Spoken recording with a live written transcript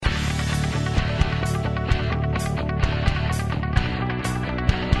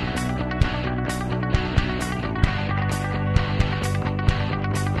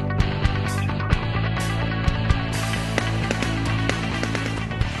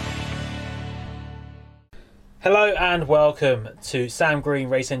Hello and welcome to Sam Green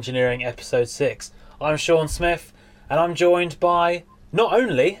Race Engineering Episode 6. I'm Sean Smith and I'm joined by not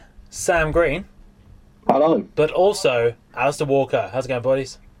only Sam Green, Hello. but also Alistair Walker. How's it going,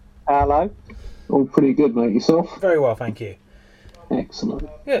 buddies? Hello. All pretty good, mate. Yourself? Very well, thank you. Excellent.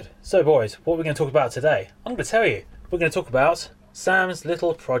 Good. So, boys, what are we going to talk about today? I'm going to tell you. We're going to talk about Sam's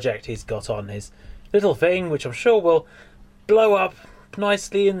little project he's got on, his little thing, which I'm sure will blow up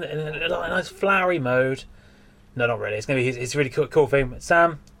nicely in a nice flowery mode. No, not really. It's going to be his really cool thing.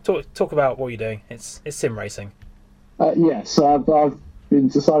 Sam, talk about what you're doing. It's sim racing. Yes, I've been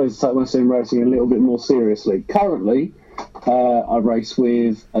decided to take my sim racing a little bit more seriously. Currently, I race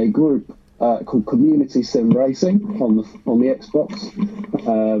with a group called Community Sim Racing on the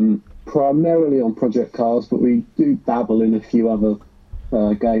Xbox, primarily on Project Cars, but we do dabble in a few other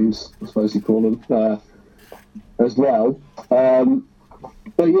games, I suppose you call them, as well.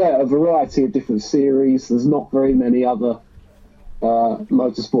 But yeah, a variety of different series. There's not very many other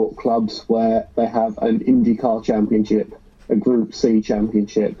motorsport clubs where they have an IndyCar championship, a Group C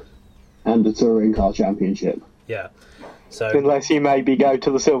championship, and a touring car championship. Yeah. So Unless you maybe go to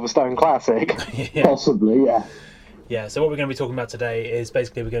the Silverstone Classic. yeah. Possibly, yeah. Yeah, so what we're going to be talking about today is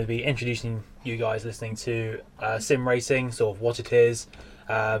basically we're going to be introducing you guys listening to sim racing, sort of what it is.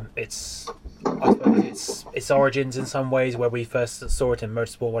 I suppose its origins in some ways, where we first saw it in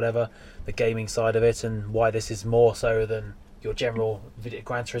motorsport, whatever, the gaming side of it, and why this is more so than your general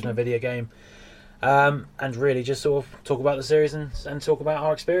Gran Turismo video game. And really just sort of talk about the series and talk about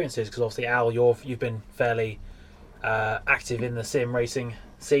our experiences, because obviously, Al, you've been fairly active in the sim racing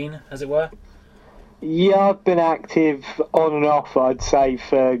scene, as it were. Yeah, I've been active on and off, I'd say,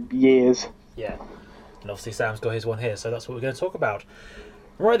 for years. Yeah, and obviously Sam's got his one here, so that's what we're going to talk about.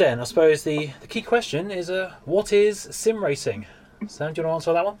 Right then, I suppose the key question is, what is sim racing? Sam, do you want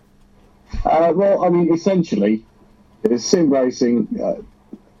to answer that one? Well, I mean, essentially, sim racing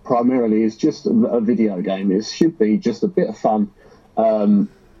primarily is just a video game. It should be just a bit of fun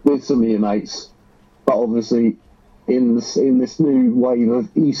with some of your mates, but obviously in this new wave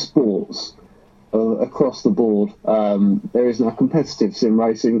of esports across the board, there is now competitive sim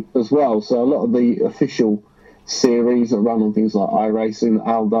racing as well. So a lot of the official series are run on things like iRacing that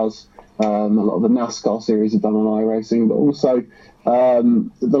Al does. A lot of the NASCAR series are done on iRacing, but also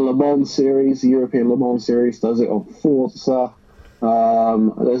the Le Mans series, the European Le Mans series, does it on Forza.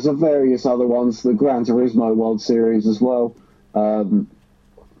 There's various other ones, the Gran Turismo World Series as well,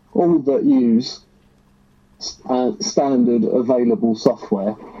 all that use standard available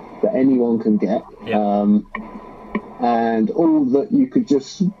software that anyone can get, and all that you could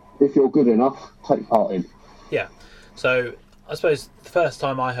just, if you're good enough, take part in. Yeah. So I suppose the first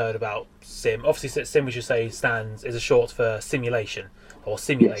time I heard about sim, obviously sim we should say is a short for simulation or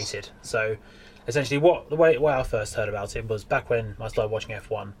simulated. Yes. So essentially the way I first heard about it was back when I started watching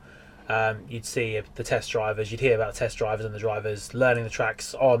F1. You'd see the test drivers, you'd hear about test drivers and the drivers learning the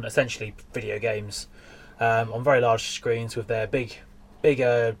tracks on essentially video games, on very large screens with their big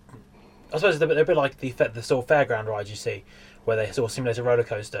I suppose they're a bit like the sort of fairground rides you see, where they sort of simulate a roller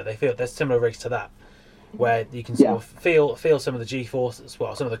coaster. There's similar rigs to that, where you can sort of feel some of the G-force as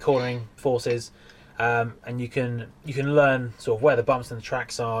well, some of the cornering forces, and you can learn sort of where the bumps in the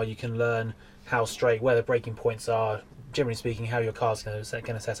tracks are. You can learn how straight, where the braking points are. Generally speaking, how your car's going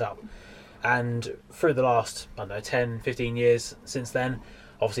to set up. And through the last 10, 15 years since then,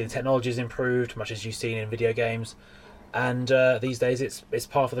 obviously the technology has improved, much as you've seen in video games. And these days, it's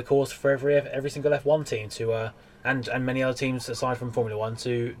part of the course for every single F1 team to and many other teams aside from Formula One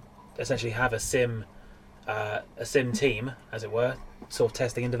to essentially have a sim team, as it were, sort of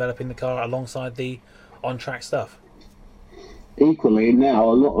testing and developing the car alongside the on-track stuff. Equally, now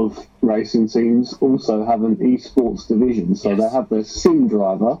a lot of racing teams also have an esports division, so they have their sim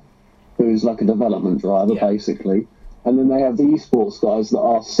driver, who's like a development driver basically, and then they have the esports guys that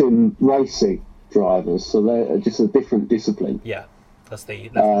are sim racing drivers, so they're just a different discipline. Yeah, that's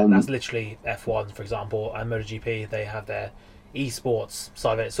literally F1, for example, and MotoGP. They have their esports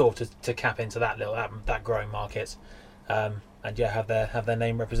side of it, sort of to cap into that growing market, and have their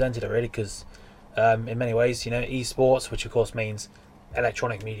name represented already, because in many ways, esports, which of course means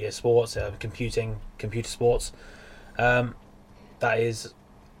electronic media sports, computer sports, it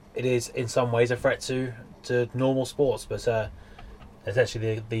is in some ways a threat to normal sports, but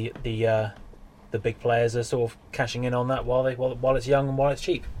essentially the big players are sort of cashing in on that while it's young and while it's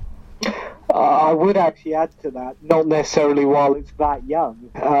cheap. I would actually add to that, not necessarily while it's that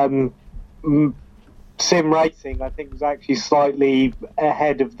young. Sim racing, I think, was actually slightly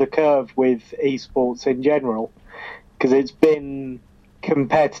ahead of the curve with esports in general, because it's been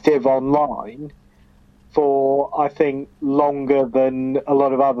competitive online for, I think, longer than a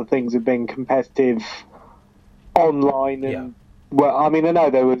lot of other things have been competitive online. And well, I mean, I know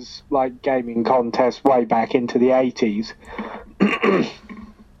there was like gaming contests way back into the 80s.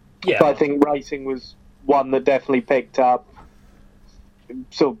 Yeah. But I think racing was one that definitely picked up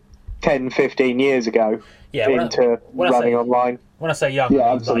sort of 10, 15 years ago into running online. When I say young, I mean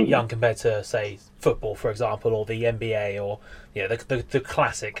absolutely. like young compared to, say, football, for example, or the NBA, or the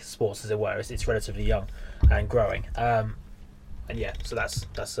classic sports, as it were. It's relatively young and growing. And yeah, so that's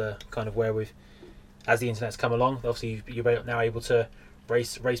kind of where we've, as the internet's come along, obviously you're now able to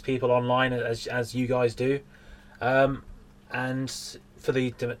race people online as you guys do. And for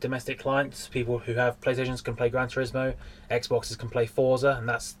the domestic clients, people who have PlayStations can play Gran Turismo, Xboxes can play Forza, and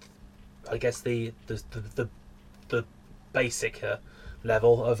that's, I guess, the basic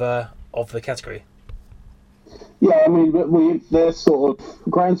level of the category. Yeah, I mean, they're sort of,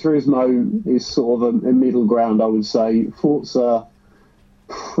 Gran Turismo is sort of a middle ground, I would say. Forza,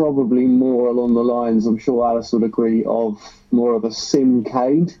 probably more along the lines, I'm sure Alice would agree, of more of a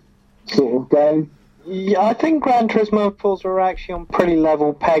simcade sort of game. Yeah, I think Gran Turismo and Forza are actually on pretty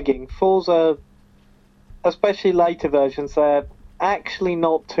level pegging. Forza, especially later versions, they're actually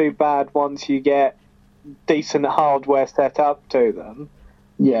not too bad once you get decent hardware set up to them.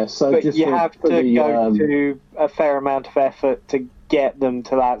 Yeah, so but just you have to go to a fair amount of effort to get them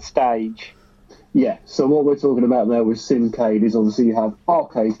to that stage. Yeah, so what we're talking about there with simcade is obviously you have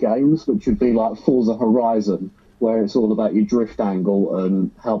arcade games, which would be like Forza Horizon, where it's all about your drift angle and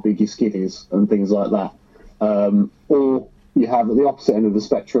how big your skid is and things like that. Or you have at the opposite end of the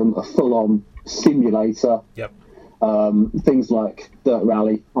spectrum a full-on simulator. Yep. Things like Dirt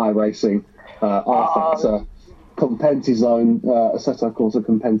Rally, iRacing, R-Factor, Compentizone, Assetto Corsa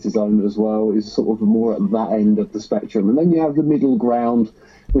Compentizone as well is sort of more at that end of the spectrum. And then you have the middle ground,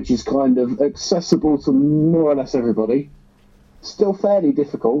 which is kind of accessible to more or less everybody. Still fairly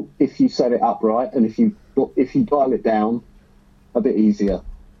difficult if you set it up right, and if you dial it down, a bit easier.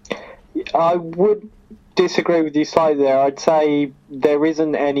 I would disagree with you slightly there. I'd say there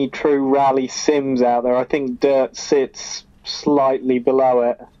isn't any true rally sims out there. I think Dirt sits slightly below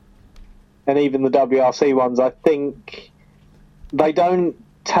it. And even the WRC ones, I think they don't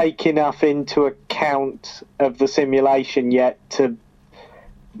take enough into account of the simulation yet to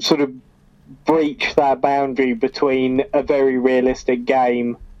sort of breach that boundary between a very realistic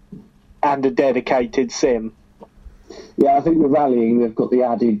game and a dedicated sim. Yeah, I think with rallying, they've got the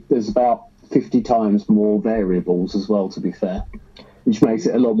added, there's about 50 times more variables as well, to be fair, which makes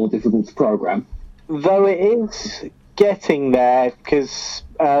it a lot more difficult to program. Though it is getting there, because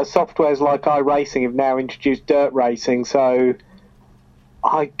softwares like iRacing have now introduced dirt racing, so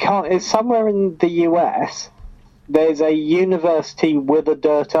it's somewhere in the US, there's a university with a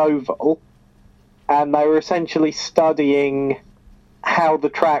dirt oval, and they were essentially studying how the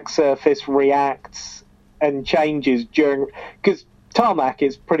track surface reacts and changes during, because tarmac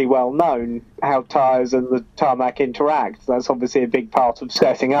is pretty well known how tyres and the tarmac interact. That's obviously a big part of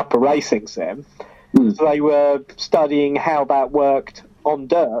setting up a racing sim. So they were studying how that worked on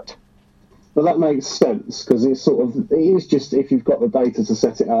dirt. But that makes sense, because it is just, if you've got the data to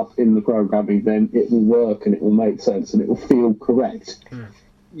set it up in the programming, then it will work and it will make sense and it will feel correct.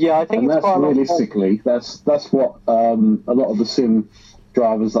 Yeah, I think and it's that's realistically, that's what a lot of the sim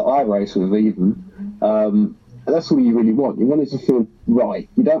drivers that I race with even, that's all you really want. You want it to feel right.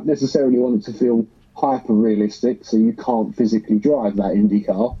 You don't necessarily want it to feel hyper realistic, so you can't physically drive that Indy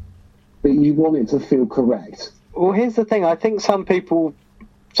car, but you want it to feel correct. Well, here's the thing. I think some people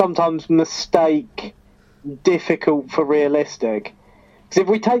sometimes mistake difficult for realistic. Because if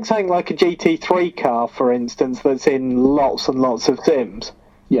we take something like a GT3 car, for instance, that's in lots and lots of sims,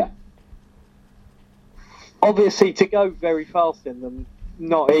 yeah, obviously to go very fast in them,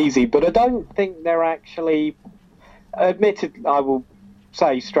 not easy, but I don't think they're actually, admitted, I will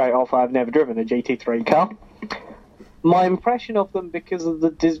say straight off, I've never driven a GT3 car. My impression of them, because of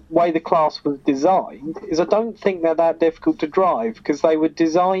the way the class was designed, is I don't think they're that difficult to drive, because they were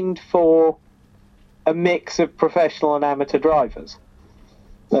designed for a mix of professional and amateur drivers.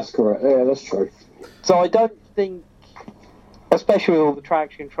 That's correct. Yeah, that's true. So I don't think, especially with all the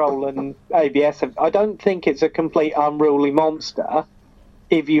traction control and ABS, I don't think it's a complete unruly monster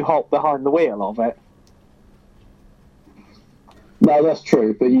if you hop behind the wheel of it. No, that's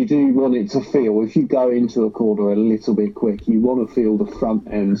true, but you do want it to feel, if you go into a corner a little bit quick, you want to feel the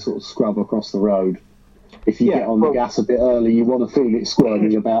front end sort of scrub across the road. If you get on the gas a bit early, you want to feel it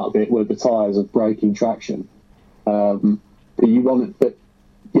squirming about a bit where the tyres are breaking traction. But you want it, but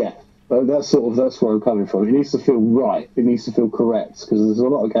yeah, That's where I'm coming from. It needs to feel right. It needs to feel correct, because there's a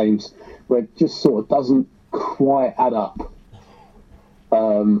lot of games where it just sort of doesn't quite add up,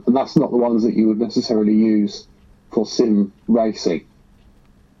 and that's not the ones that you would necessarily use for sim racing,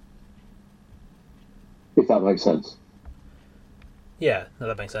 if that makes sense. Yeah, no,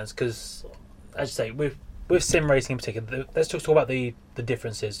 that makes sense, because, as you say, with sim racing in particular, let's just talk about the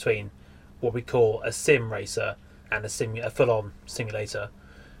differences between what we call a sim racer and a full-on simulator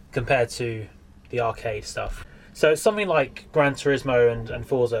compared to the arcade stuff. So something like Gran Turismo and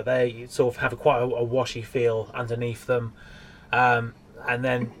Forza, they sort of have quite a washy feel underneath them, and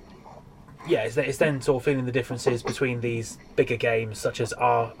then it's then sort of feeling the differences between these bigger games such as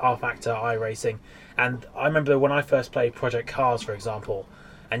R-Factor, iRacing. And I remember when I first played Project Cars, for example,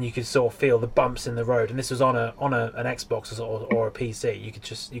 and you could sort of feel the bumps in the road, and this was on an Xbox or a PC.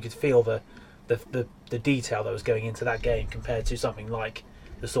 You could feel the detail that was going into that game compared to something like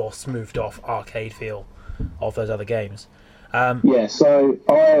the sort of smoothed off arcade feel of those other games. So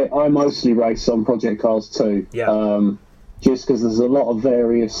I mostly race on Project Cars too. Just because there's a lot of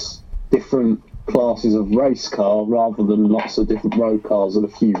various different classes of race car rather than lots of different road cars and a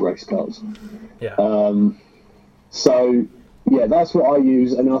few race cars. That's what I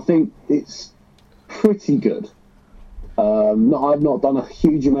use, and I think it's pretty good. I've not done a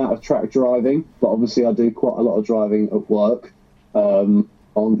huge amount of track driving, but obviously I do quite a lot of driving at work in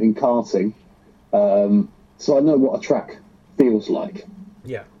karting, so I know what a track feels like.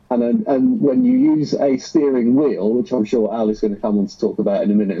 And when you use a steering wheel, which I'm sure Al is going to come on to talk about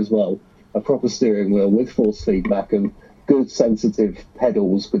in a minute as well, a proper steering wheel with force feedback and good sensitive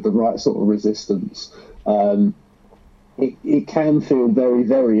pedals with the right sort of resistance, it can feel very,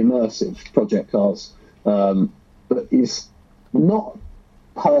 very immersive, Project Cars. But it's not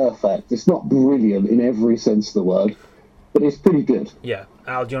perfect. It's not brilliant in every sense of the word, but it's pretty good. Yeah.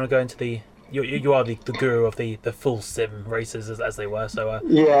 Al, do you want to go into the... You are the guru of the full sim races as they were. So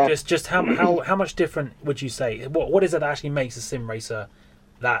just how much different would you say? What is it that actually makes a sim racer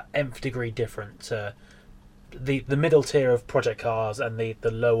that nth degree different to the middle tier of Project Cars and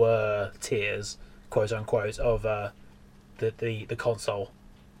the lower tiers, quote unquote, of the console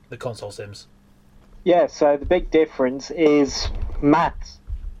sims? Yeah. So the big difference is maths.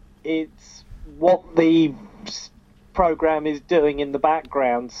 It's what the program is doing in the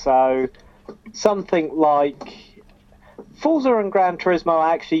background. So something like Forza and Gran Turismo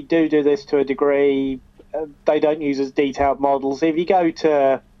actually do this to a degree. They don't use as detailed models. If you go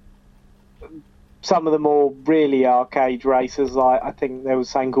to some of the more really arcade races, like I think there was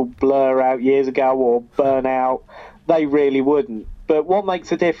something called Blur out years ago, or Burnout, they really wouldn't. But what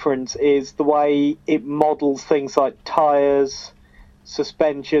makes a difference is the way it models things like tyres,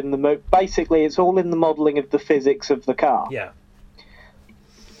 suspension, basically it's all in the modelling of the physics of the car.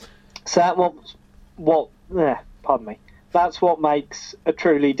 So that's what makes a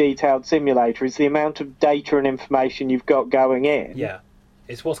truly detailed simulator, is the amount of data and information you've got going in.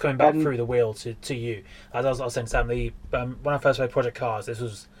 It's what's coming back through the wheel to you. As I was saying, Sam, when I first played Project Cars,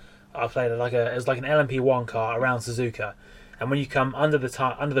 I played it like an LMP1 car around Suzuka, and when you come under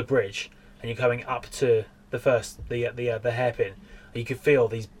the bridge and you're coming up to the hairpin, you can feel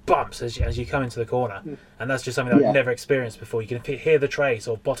these bumps as you come into the corner, and that's just something that I've never experienced before. You can hear the tray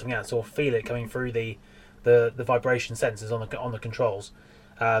sort of bottoming out, sort of feel it coming through the vibration sensors on the controls,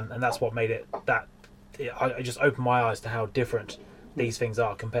 and that's what made it I just opened my eyes to how different these things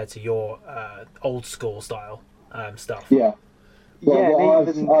are compared to your old school style stuff.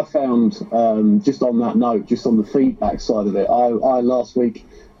 I found, just on that note, just on the feedback side of it, I last week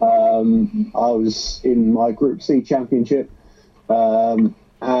I was in my Group C championship, and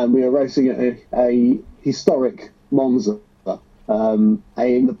we were racing at a historic Monza in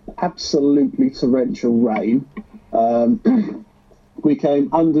the absolutely torrential rain. We came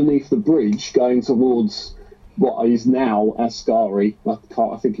underneath the bridge going towards what is now Ascari. I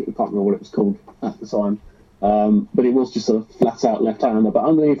can't remember what it was called at the time, but it was just a flat out left-hander. But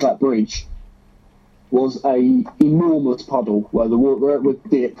underneath that bridge was a enormous puddle where it would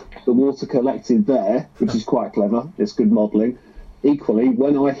dip. The water collected there, which is quite clever. It's good modelling. Equally,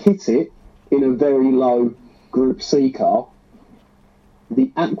 when I hit it in a very low Group C car, the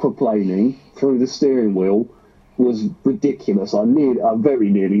aquaplaning through the steering wheel was ridiculous. I very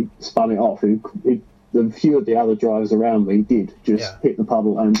nearly spun it off. The few of the other drivers around me did just hit the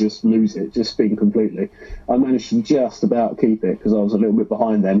puddle and just lose it, just spin completely. I managed to just about keep it because I was a little bit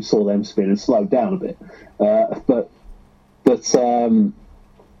behind them, saw them spin and slowed down a bit. But that's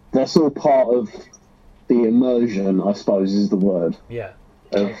all part of the immersion, I suppose, is the word.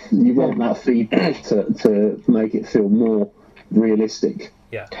 You want that feedback to make it feel more realistic.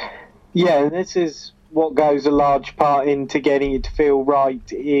 Yeah, and this is what goes a large part into getting it to feel right,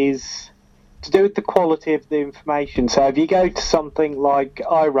 is to do with the quality of the information. So if you go to something like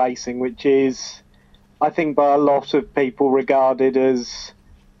iRacing, which is, I think, by a lot of people regarded as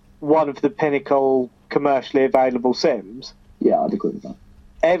one of the pinnacle commercially available sims. Yeah, I'd agree with that.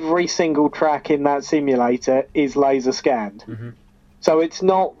 Every single track in that simulator is laser scanned. Mm-hmm. So it's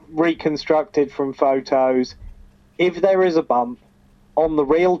not reconstructed from photos. If there is a bump on the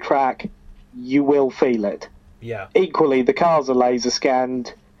real track, you will feel it. Yeah. Equally, the cars are laser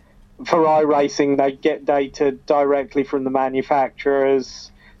scanned. For iRacing, they get data directly from the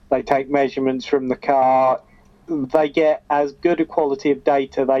manufacturers. They take measurements from the car. They get as good a quality of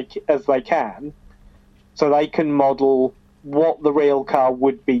data as they can, so they can model what the real car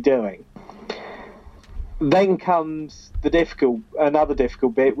would be doing. Then comes another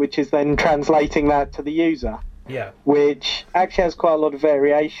difficult bit, which is then translating that to the user. Yeah. Which actually has quite a lot of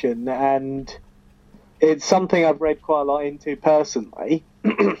variation, and it's something I've read quite a lot into personally.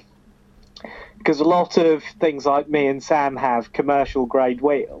 Because a lot of things like me and Sam have commercial grade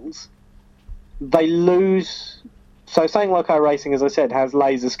wheels, they lose. So something like iRacing, as I said, has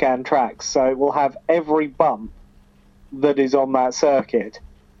laser scan tracks, so it will have every bump that is on that circuit.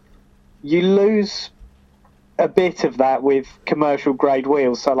 You lose a bit of that with commercial grade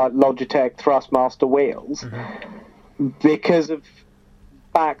wheels, so like Logitech Thrustmaster wheels, because of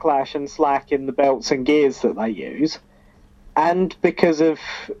backlash and slack in the belts and gears that they use, and because of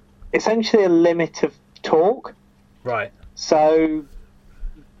essentially a limit of torque. Right. So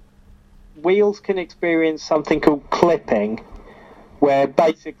wheels can experience something called clipping, where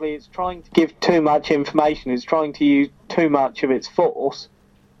basically it's trying to give too much information, it's trying to use too much of its force.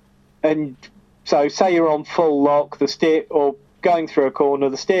 And so say you're on full lock, or going through a corner,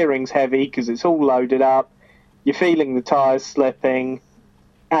 the steering's heavy because it's all loaded up, you're feeling the tyres slipping,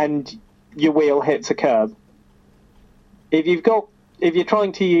 and your wheel hits a curb. If you're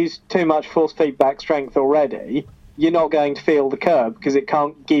trying to use too much force feedback strength already, you're not going to feel the curb because it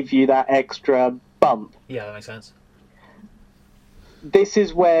can't give you that extra bump. Yeah, that makes sense. This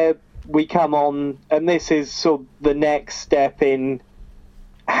is where we come on, and this is sort of the next step in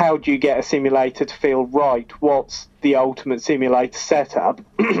how do you get a simulator to feel right? What's the ultimate simulator setup?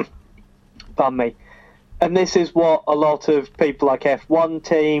 Pardon me. And this is what a lot of people like F1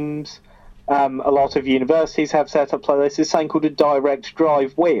 teams, a lot of universities have set up like this. It's something called a direct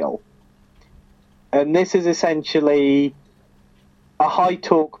drive wheel. And this is essentially a high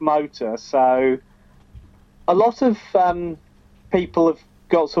torque motor. So a lot of people have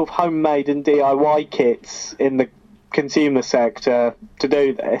got sort of homemade and DIY kits in the consumer sector to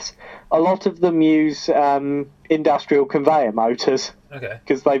do this. A lot of them use industrial conveyor motors,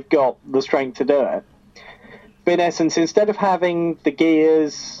 because they've got the strength to do it. But in essence, instead of having the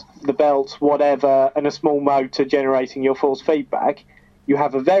gears, the belts, whatever, and a small motor generating your force feedback, you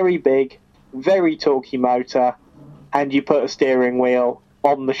have a very big, very torquey motor, and you put a steering wheel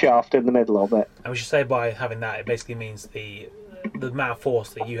on the shaft in the middle of it. And we should say by having that, it basically means the amount of force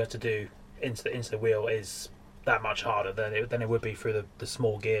that you have to do into the wheel is that much harder than it would be through the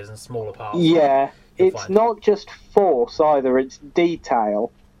small gears and smaller parts. Yeah, it's not just force either, it's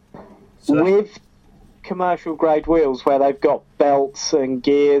detail. So with commercial grade wheels where they've got belts and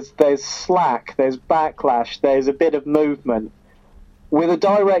gears, there's slack, there's backlash, there's a bit of movement. With a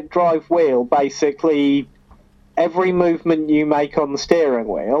direct drive wheel, basically every movement you make on the steering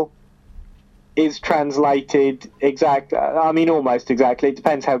wheel is translated almost exactly. It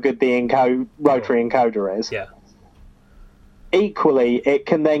depends how good the rotary encoder is. Yeah. Equally, it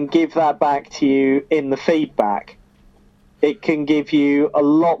can then give that back to you in the feedback. It can give you a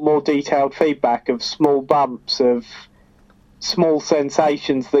lot more detailed feedback of small bumps, of small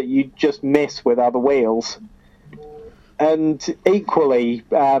sensations that you just miss with other wheels. And equally,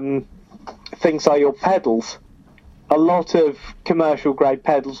 things like your pedals. A lot of commercial grade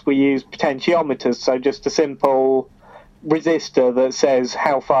pedals will use potentiometers, so just a simple resistor that says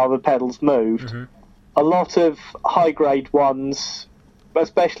how far the pedal's moved. Mm-hmm. A lot of high grade ones,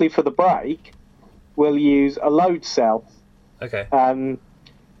 especially for the brake, will use a load cell. Okay.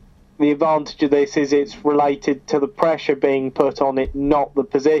 The advantage of this is it's related to the pressure being put on it, not the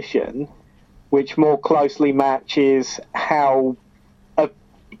position, which more closely matches how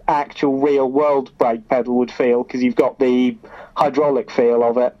actual real world brake pedal would feel, because you've got the hydraulic feel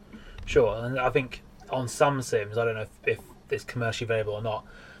of it. Sure, and I think on some sims, I don't know if it's commercially available or not,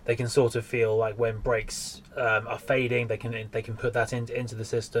 they can sort of feel like when brakes are fading, they can put that into the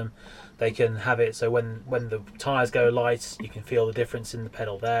system. They can have it so when the tyres go light, you can feel the difference in the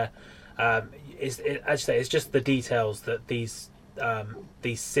pedal there. As you say, it's just the details that these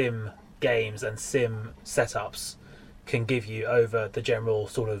these sim games and sim setups can give you over the general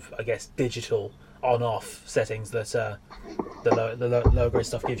sort of, I guess, digital on-off settings that the lower grade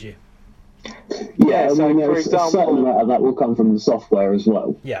stuff gives you. Yeah, I so mean, for there's a certain example, amount of that will come from the software as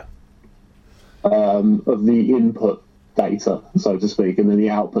well, Yeah, of the input data, so to speak, and then the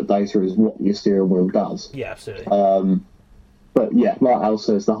output data is what your steering wheel does. yeah, absolutely. But yeah, like Al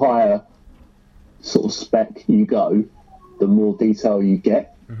says, the higher sort of spec you go, the more detail you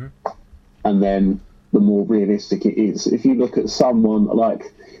get, and then the more realistic it is. If you look at someone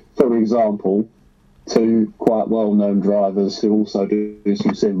like, for example, two quite well-known drivers who also do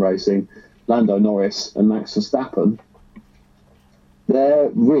some sim racing, Lando Norris and Max Verstappen, their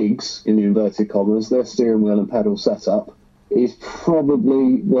rigs, in inverted commas, their steering wheel and pedal setup is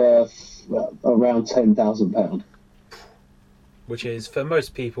probably worth around £10,000. Which is, for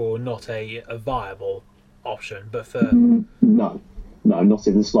most people, not a viable option, but for... No, not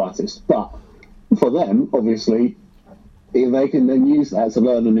in the slightest. But for them, obviously, they can then use that to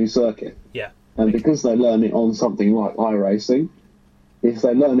learn a new circuit. Yeah. And because they learn it on something like iRacing, if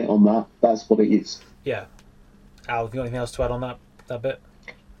they learn it on that, that's what it is. Yeah. Al, have you got anything else to add on that bit?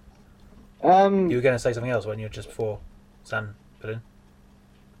 You were going to say something else when you just before Sam put in.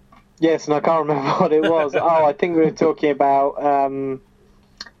 yes, and I can't remember what it was. Oh, I think we were talking about.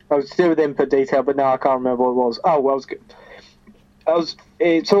 I was still with input detail, but now I can't remember what it was. Oh, well,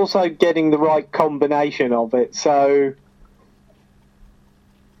 it's also getting the right combination of it. So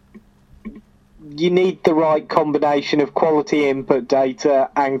you need the right combination of quality input data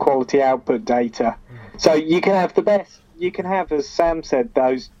and quality output data. So you can have the best. You can have, as Sam said,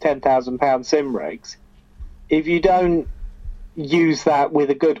 those £10,000 sim rigs. If you don't use that with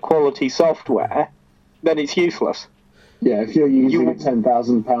a good quality software, then it's useless. Yeah, if you're using a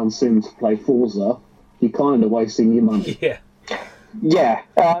 £10,000 sim to play Forza, you're kind of wasting your money. Yeah. Yeah,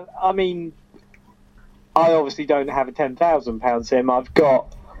 I mean, I obviously don't have a £10,000 sim. I've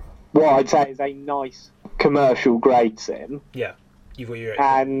got what I'd say is a nice commercial grade sim, Yeah. You've got your...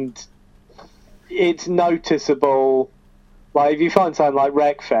 and it's noticeable. Like, if you find something like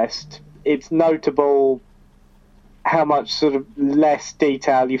Wreckfest, it's notable how much sort of less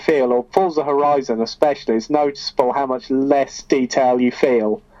detail you feel, or Forza Horizon especially, it's noticeable how much less detail you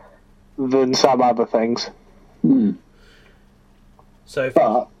feel than some other things. So, if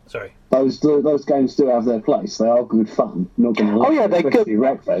But sorry. those games do have their place. They are good fun. Not going to lie. Oh, yeah, they're especially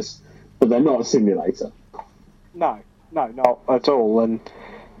Wreckfest, but they're not a simulator. No, not at all. And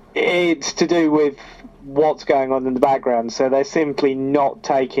it's to do with what's going on in the background, so they're simply not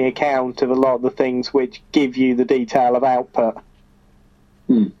taking account of a lot of the things which give you the detail of output.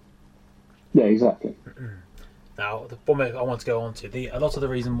 Yeah, exactly. Now, the one I want to go on to, a lot of the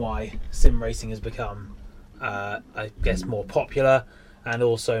reason why sim racing has become, I guess, more popular and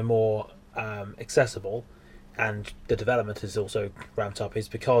also more accessible, and the development is also ramped up, is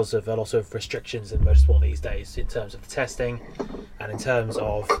because of a lot of restrictions in motorsport these days in terms of the testing and in terms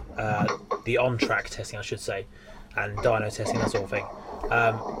of the on-track testing, I should say, and dyno testing, that sort of thing.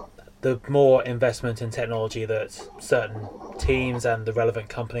 The more investment in technology that certain teams and the relevant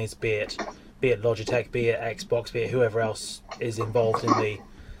companies, be it Logitech, be it Xbox, be it whoever else is involved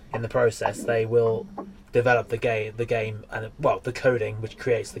in the process, they will develop the game and the coding which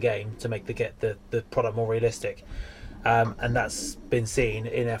creates the game to make the product more realistic, and that's been seen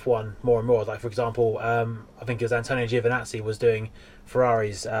in F1 more and more. Like, for example, I think it was Antonio Giovinazzi was doing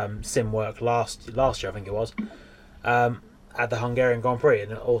Ferrari's sim work last year, I think it was, at the Hungarian Grand Prix,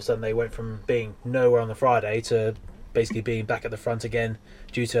 and all of a sudden they went from being nowhere on the Friday to basically being back at the front again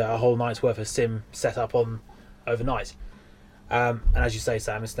due to a whole night's worth of sim set up on overnight. And as you say,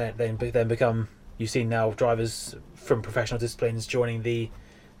 Sam, it's then become, you've seen now drivers from professional disciplines joining the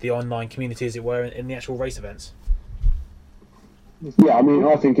online community, as it were, in the actual race events. Yeah, I mean,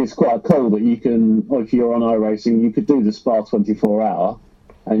 I think it's quite cool that you can, if you're on iRacing, you could do the Spa 24 hour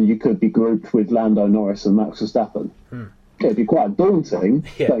and you could be grouped with Lando Norris and Max Verstappen. It'd be quite daunting,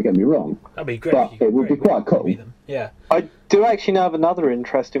 don't get me wrong. That'd be great. But it would be quite cool. Yeah. I do actually have another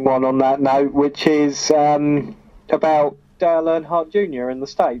interesting one on that note, which is about Dale Earnhardt Jr. in the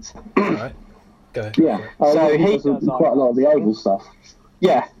States. Alright. Go ahead. Yeah, So he does does quite a lot of the oval stuff.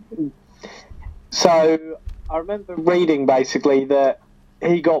 Yeah. So I remember reading basically that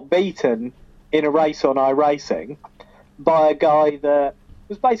he got beaten in a race on iRacing by a guy that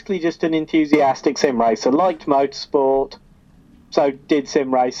was basically just an enthusiastic sim racer, liked motorsport, so did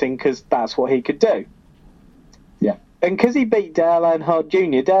sim racing because that's what he could do. Yeah. And because he beat Dale Earnhardt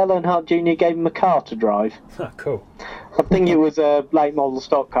Jr., Dale Earnhardt Jr. gave him a car to drive. Cool. I think it was a late model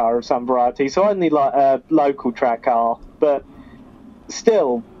stock car of some variety, so only like a local track car, but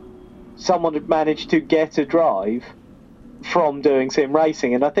still, someone had managed to get a drive from doing sim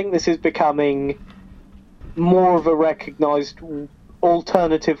racing, and I think this is becoming more of a recognised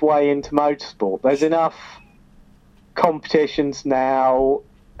alternative way into motorsport. There's enough competitions now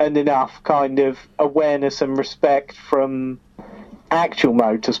and enough kind of awareness and respect from actual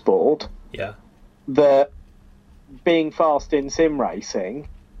motorsport that being fast in sim racing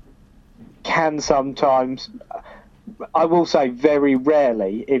can sometimes, I will say very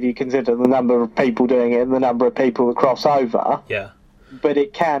rarely, if you consider the number of people doing it and the number of people that cross over, but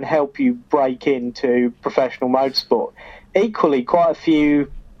it can help you break into professional motorsport. Equally, quite a few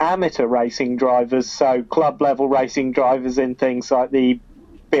amateur racing drivers, so club level racing drivers in things like the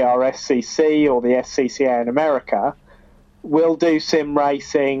BRSCC or the SCCA in America, will do sim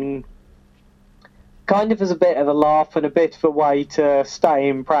racing kind of as a bit of a laugh and a bit of a way to stay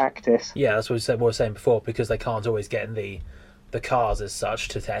in practice. Yeah, that's what we were saying before, because they can't always get in the cars as such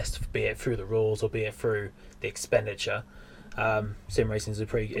to test, be it through the rules or be it through the expenditure. Sim racing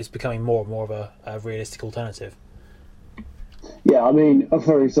is becoming more and more of a realistic alternative. Yeah, I mean,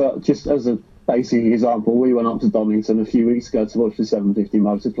 just as a basic example, we went up to Donington a few weeks ago to watch the 750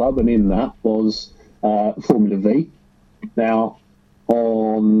 Motor Club, and in that was Formula V. Now,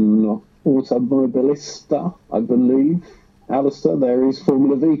 on Automobilista, I believe, Alistair, there is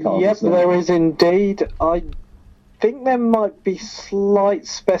Formula V cars. Yep, there is indeed. I think there might be slight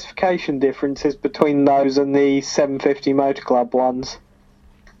specification differences between those and the 750 Motor Club ones.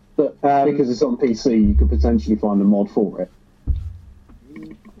 But because it's on PC, you could potentially find a mod for it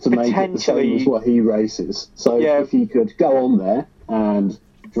to make it the same as what he races. So if you could go on there and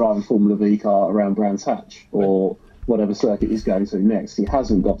drive a Formula V car around Brands Hatch or whatever circuit he's going to next, he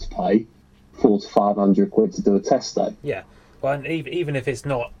hasn't got to pay £400 to £500 to do a test day. Yeah, well, and even if it's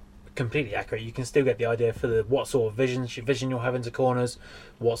not completely accurate, you can still get the idea for what sort of vision you'll have into corners,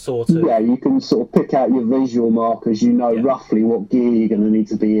 what sort of... Yeah, you can sort of pick out your visual markers, roughly what gear you're going to need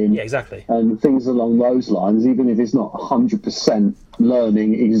to be in. Yeah, exactly. And things along those lines, even if it's not 100%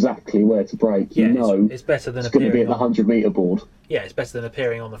 learning exactly where to brake, it's better than it's going to be at the 100-metre board. Yeah, it's better than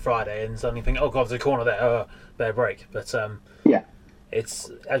appearing on the Friday and suddenly think, oh God, there's a corner there, better brake. But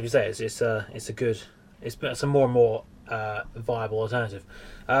it's, as we say, it's a more and more viable alternative.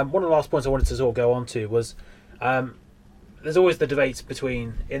 One of the last points I wanted to sort of go on to was there's always the debates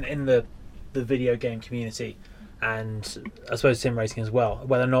between in the video game community and I suppose sim racing as well,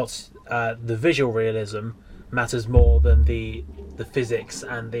 whether or not the visual realism matters more than the physics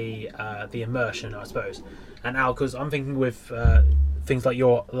and the immersion, I suppose. And Al, because I'm thinking with things like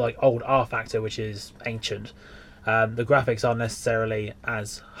your old R Factor, which is ancient, the graphics aren't necessarily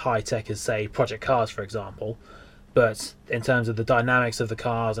as high tech as say Project Cars, for example. But in terms of the dynamics of the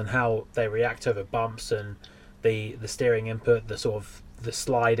cars and how they react over bumps and the steering input, the sort of the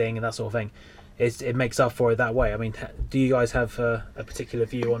sliding and that sort of thing, it makes up for it that way. I mean, do you guys have a particular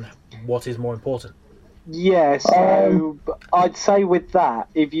view on what is more important? Yeah, so I'd say with that,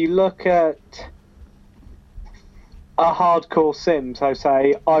 if you look at a hardcore sim, so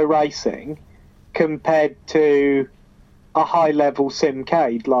say iRacing, compared to a high-level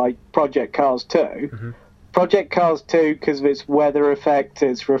simcade like Project Cars 2, Project Cars 2, because of its weather effect,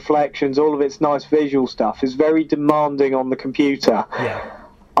 its reflections, all of its nice visual stuff, is very demanding on the computer. Yeah.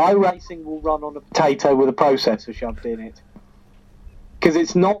 iRacing will run on a potato with a processor shoved in it. Because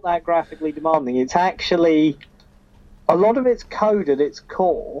it's not that graphically demanding. It's actually... a lot of its code at its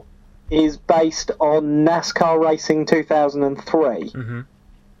core is based on NASCAR Racing 2003.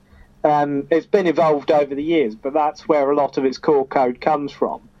 It's been evolved over the years, but that's where a lot of its core code comes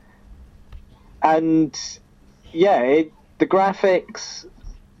from. And the graphics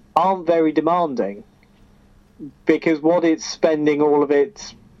aren't very demanding because what it's spending all of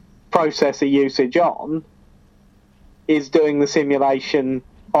its processor usage on is doing the simulation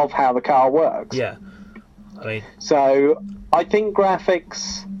of how the car works. Yeah. So I think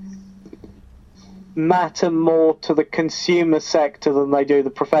graphics matter more to the consumer sector than they do the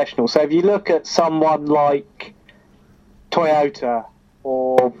professional. So if you look at someone like Toyota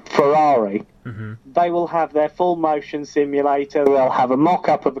or Ferrari, they will have their full motion simulator, they'll have a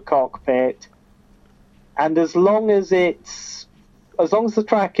mock-up of a cockpit, and as long as the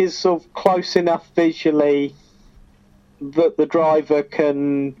track is sort of close enough visually that the driver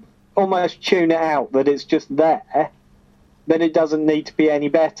can almost tune it out that it's just there, then it doesn't need to be any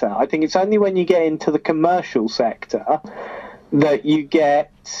better. I think it's only when you get into the commercial sector that you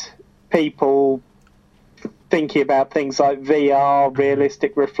get people thinking about things like VR,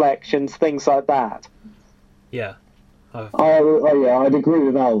 realistic reflections, things like that. Yeah. I'd agree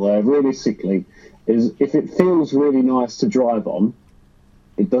with Al there. Realistically, is if it feels really nice to drive on,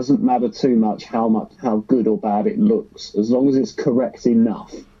 it doesn't matter too much how good or bad it looks, as long as it's correct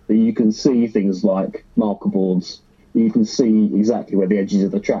enough that you can see things like marker boards, you can see exactly where the edges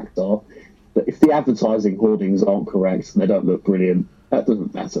of the track are. But if the advertising hoardings aren't correct and they don't look brilliant, that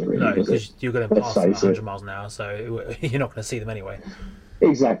doesn't matter really. No, does because it? you're going to Let's pass them at face it. 100 miles an hour, so you're not going to see them anyway.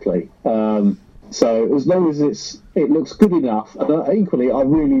 Exactly. So as long as it looks good enough, and equally, I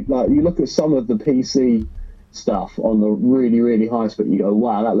really like. You look at some of the PC stuff on the really, really high spec, you go,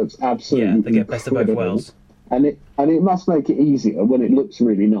 wow, that looks absolutely Yeah, they get best of both incredible. worlds. And it must make it easier when it looks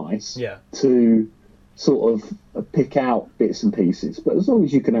really nice. Yeah. To sort of pick out bits and pieces, but as long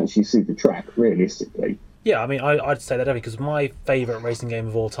as you can actually see the track realistically. Yeah, I mean, I'd say that definitely, because my favourite racing game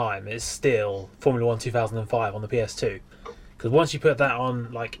of all time is still Formula 1 2005 on the PS2. Because once you put that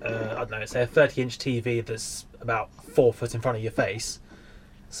on, like, I don't know, say a 30-inch TV that's about 4 foot in front of your face,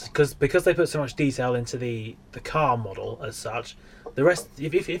 because they put so much detail into the car model as such, the rest,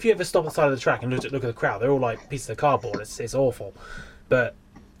 if you ever stop at the side of the track and look at the crowd, they're all like pieces of cardboard. It's awful. But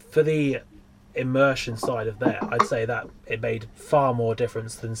for the immersion side of that, I'd say that it made far more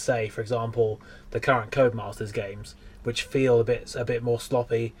difference than, say, for example, the current Codemasters games, which feel a bit more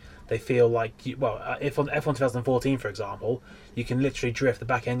sloppy. They feel like if on F1 2014, for example, you can literally drift the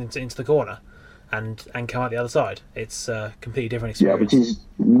back end into the corner and come out the other side. It's a completely different experience. Yeah, which is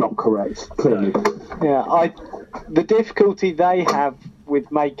not correct, clearly. Yeah, the difficulty they have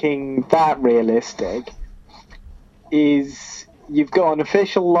with making that realistic is you've got an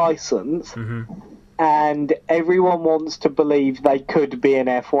official license, and everyone wants to believe they could be an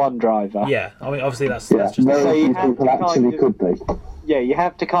F1 driver. Yeah, I mean, obviously that's just... Very few people actually could be. Yeah, you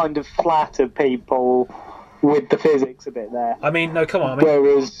have to kind of flatter people with the physics a bit there. I mean, no, come on. I mean,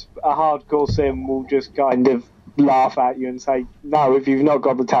 Whereas a hardcore sim will just kind of laugh at you and say, no, if you've not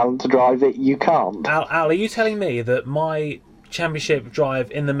got the talent to drive it, you can't. Al, are you telling me that my championship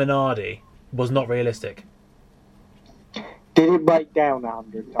drive in the Minardi was not realistic? Did it break down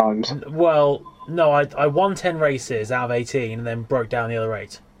 100 times? Well, no, I won 10 races out of 18 and then broke down the other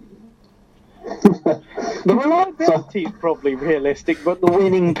 8. The reliability is probably realistic, but the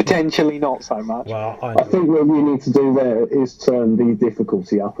winning potentially not so much. Well, I think what we need to do there is turn the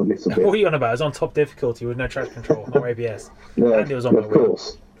difficulty up a little bit. What are you on about? It was on top difficulty with no traction control or ABS. Yeah, And it was on my of wheel.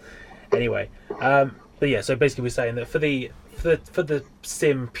 course. Anyway, but yeah, so basically we're saying that for the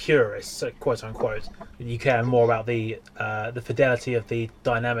sim purists, so quote unquote, you care more about the fidelity of the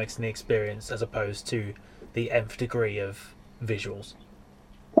dynamics and the experience as opposed to the nth degree of visuals.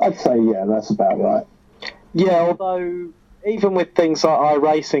 I'd say, yeah, that's about right. Yeah, although even with things like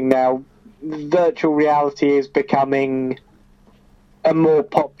iRacing now, virtual reality is becoming a more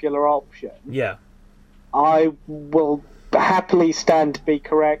popular option. Yeah. I will happily stand to be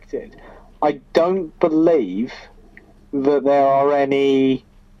corrected. I don't believe that there are any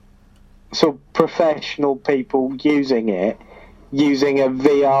sort of professional people using a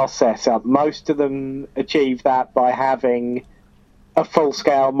VR setup. Most of them achieve that by having a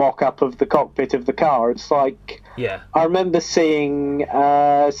full-scale mock-up of the cockpit of the car. It's like, Yeah. I remember seeing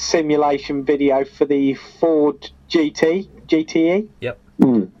a simulation video for the Ford GTE, Yep.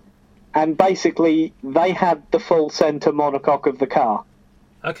 and basically they had the full centre monocoque of the car,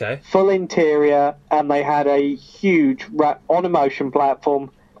 Okay. full interior, and they had a huge on a motion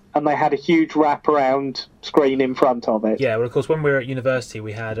platform, and they had a huge wraparound screen in front of it. Yeah, well, of course, when we were at university,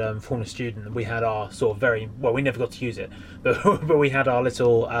 we had Formula Student. We had our sort of we never got to use it, but we had our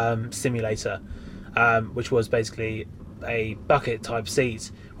little simulator, which was basically a bucket type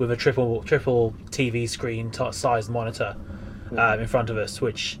seat with a triple TV screen sized monitor in front of us.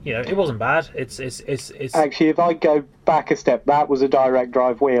 Which, you know, it wasn't bad. It's Actually, if I go back a step, that was a direct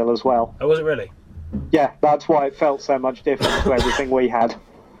drive wheel as well. Oh, was it really? Yeah, that's why it felt so much different to everything we had.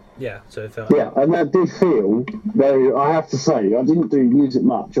 Yeah, so it felt. Yeah, and that did feel very. I have to say, I didn't use it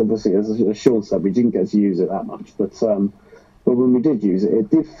much. Obviously, as Sean said, we didn't get to use it that much. But when we did use it, it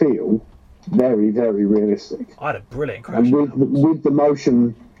did feel very, very realistic. I had a brilliant crash. And with the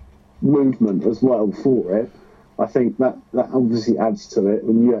motion movement as well for it, I think that obviously adds to it.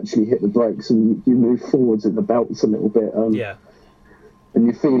 When you actually hit the brakes and you move forwards in the belts a little bit. Yeah. And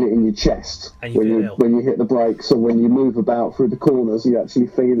you feel it in your chest And you when you hit the brakes, or when you move about through the corners, you actually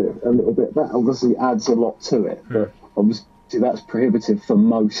feel it a little bit. That obviously adds a lot to it, but obviously that's prohibitive for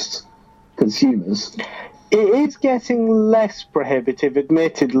most consumers. It is getting less prohibitive,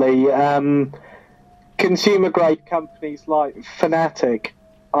 admittedly. Consumer-grade companies like Fanatec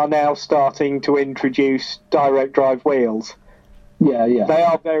are now starting to introduce direct drive wheels. Yeah. They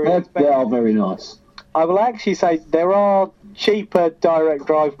are very expensive. They are very nice. I will actually say there are cheaper direct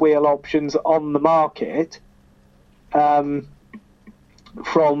drive wheel options on the market.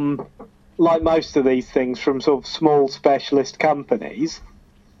 from, like most of these things, from sort of small specialist companies,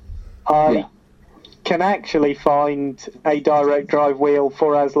 I can actually find a direct drive wheel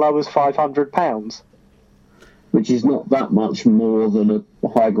for as low as £500. Which is not that much more than a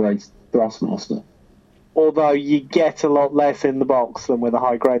high-grade Thrustmaster. Although you get a lot less in the box than with a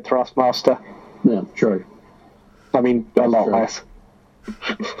high-grade Thrustmaster. Yeah, true. I mean, a lot true. less.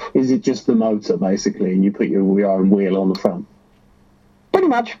 Is it just the motor, basically, and you put your own wheel on the front? Pretty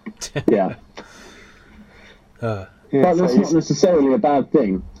much. Yeah. Yeah, But so that's not necessarily a bad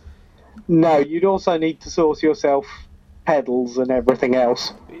thing. no, you'd also need to source yourself pedals and everything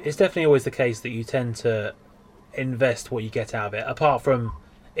else. It's definitely always the case that you tend to invest what you get out of it. Apart from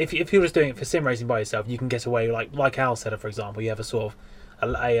if you're just doing it for sim racing by yourself, you can get away like Al said, for example. You have a sort of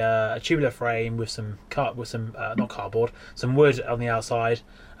a tubular frame with some not cardboard, some wood on the outside.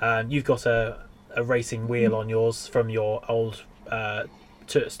 You've got a racing wheel on yours from your old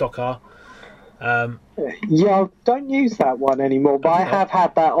stock car. Yeah, I don't use that one anymore, but I have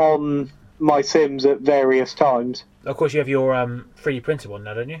had that on my sims at various times. Of course, you have your 3D printed one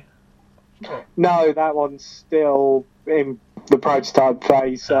now, don't you? No, that one's still in the prototype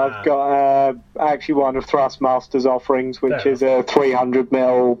phase. So I've got actually one of Thrustmaster's offerings, which is a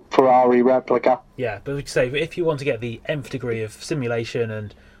 300mm Ferrari replica. Yeah, but we could say if you want to get the nth degree of simulation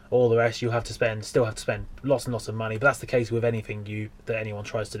and all the rest, still have to spend lots and lots of money. But that's the case with anything that anyone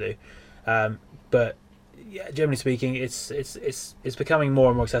tries to do. But yeah, generally speaking, it's becoming more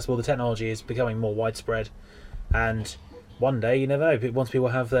and more accessible. The technology is becoming more widespread, and one day, you never know. Once people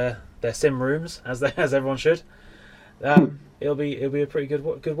have their sim rooms, as everyone should, it'll be a pretty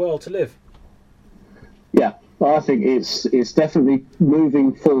good world to live. Yeah, well, I think it's definitely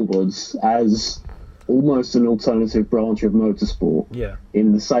moving forwards as almost an alternative branch of motorsport. Yeah.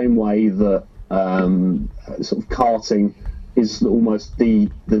 In the same way that sort of karting is almost the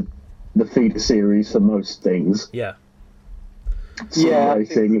feeder series for most things. Yeah. Sim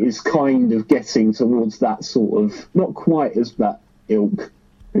racing is kind of getting towards that sort of, not quite as that ilk,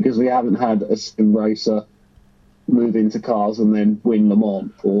 because we haven't had a sim racer move into cars and then win Le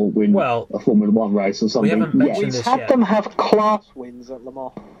Mans or win a Formula One race or something. We haven't mentioned We've this had yet. them have class wins at Le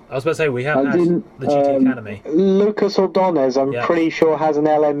Mans. I was about to say we haven't had the GT Academy. Lucas Ordonez, I'm pretty sure, has an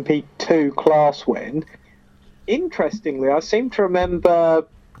LMP2 class win. Interestingly, I seem to remember,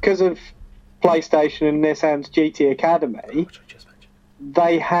 because of PlayStation and Nissan's GT Academy,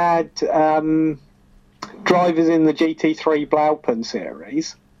 they had drivers in the GT3 Blaupin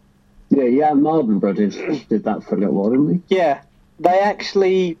series. Yeah, Mardenborough did that for a little while, didn't he? Yeah, they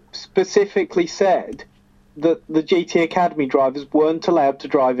actually specifically said that the GT Academy drivers weren't allowed to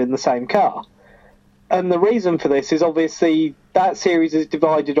drive in the same car. And the reason for this is obviously that series is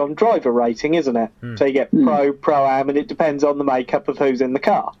divided on driver rating, isn't it? So you get Pro-Am, and it depends on the makeup of who's in the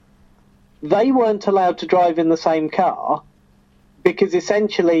car. They weren't allowed to drive in the same car because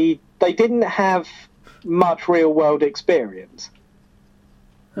essentially they didn't have much real-world experience.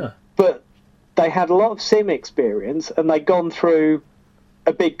 Huh. But they had a lot of sim experience, and they'd gone through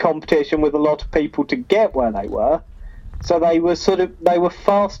a big competition with a lot of people to get where they were. So they were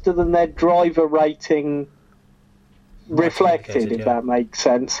faster than their driver rating reflected, if that makes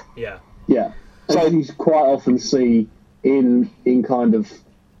sense. Yeah. Yeah. So you quite often see in kind of,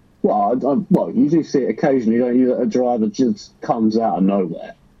 you do see it occasionally, don't you, that a driver just comes out of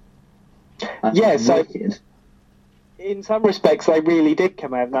nowhere. Yeah, so in some respects they really did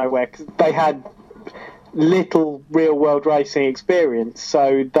come out of nowhere because they had little real-world racing experience.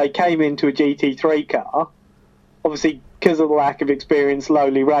 So they came into a GT3 car, obviously because of the lack of experience,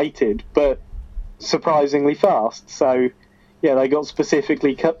 lowly rated, but surprisingly fast. So, yeah, they got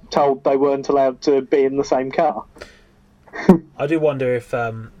specifically told they weren't allowed to be in the same car. I do wonder if,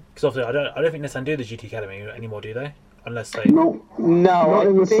 because obviously I don't think Nissan do the GT Academy anymore, do they? Unless they not in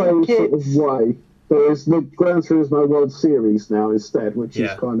the same sort of way. There is the Gran Turismo World Series now instead, which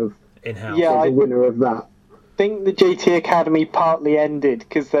is kind of in-house. Yeah, the winner of that. I think the GT Academy partly ended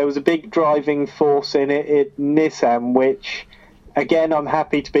because there was a big driving force in it at Nissan, which, again, I'm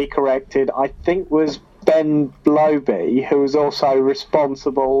happy to be corrected, I think was Ben Bloby, who was also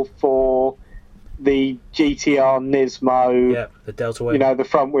responsible for the GTR Nismo, the Delta Wave, the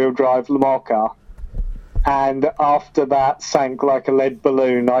front-wheel drive Le Mans car. And after that sank like a lead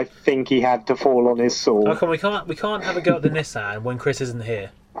balloon, I think he had to fall on his sword. How come we can't have a go at the Nissan when Chris isn't here?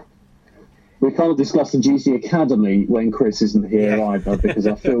 We can't discuss the GT Academy when Chris isn't here either, because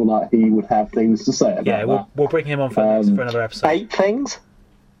I feel like he would have things to say about that. We'll bring him on for another episode. 8 things?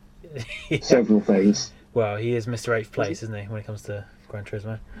 Several things. Well, he is Mr. 8th place, isn't he, when it comes to Gran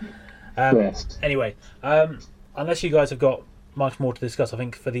Turismo? Yes. Anyway, unless you guys have got much more to discuss. I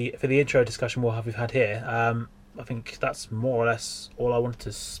think for the intro discussion we've had here, I think that's more or less all I wanted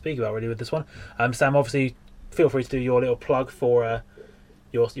to speak about really with this one. Sam, obviously, feel free to do your little plug for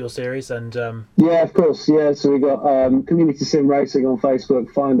your series and. Yeah, of course. Yeah, so we got Community Sim Racing on Facebook.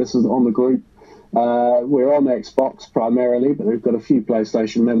 Find us on the group. We're on Xbox primarily, but we've got a few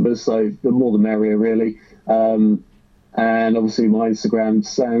PlayStation members, so the more the merrier, really. And obviously my Instagram,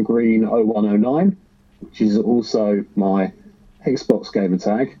 SamGreen0109, which is also my Xbox gamer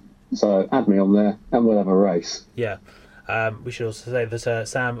tag. So add me on there, and we'll have a race. Yeah, we should also say that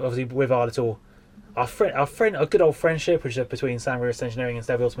Sam, obviously, with our good old friendship, which is between Sam Reverse Engineering and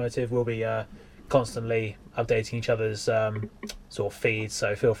Stelvio Automotive, we'll be constantly updating each other's sort of feeds.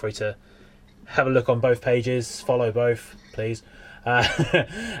 So feel free to have a look on both pages, follow both, please,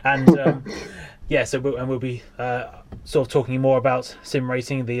 and yeah. So we'll be sort of talking more about sim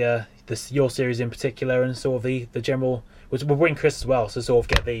racing, your series in particular, and sort of the general. We'll bring Chris as well, so sort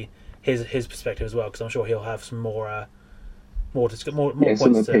of get his perspective as well, because I'm sure he'll have some more points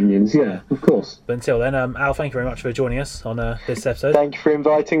some opinions. Yeah, of course. But until then, Al, thank you very much for joining us on this episode. Thank you for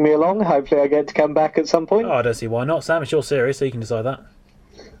inviting me along. Hopefully I get to come back at some point. Oh, I don't see why not, Sam. It's your series, so you can decide that.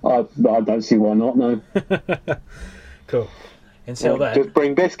 I don't see why not. No. Cool. Until then, just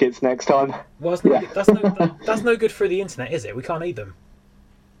bring biscuits next time. Well, that's no good for the internet, is it? We can't eat them.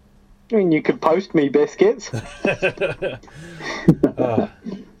 I mean, you could post me biscuits.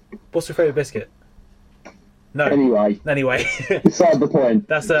 What's your favourite biscuit? No. Anyway. Beside the point.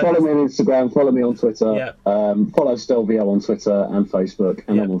 Follow me on Instagram. Follow me on Twitter. Yeah. Follow Stelvio on Twitter and Facebook,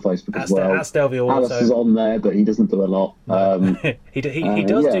 and I'm on Facebook as well. At Stelvio also. Alice is on there, but he doesn't do a lot. He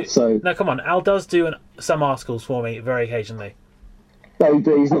does do. So, no, come on. Al does do some articles for me very occasionally. No,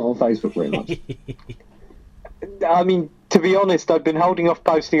 he's not on Facebook very much. I mean, to be honest, I've been holding off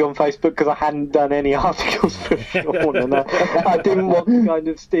posting on Facebook because I hadn't done any articles for Sean, and I didn't want the kind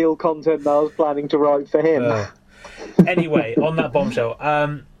of steal content that I was planning to write for him. Anyway, on that bombshell,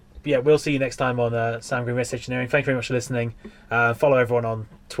 yeah, we'll see you next time on Sam Green Race Engineering. Thank you very much for listening. Follow everyone on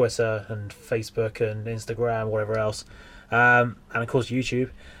Twitter and Facebook and Instagram, whatever else, and of course YouTube.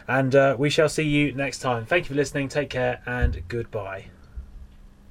 And we shall see you next time. Thank you for listening. Take care and goodbye.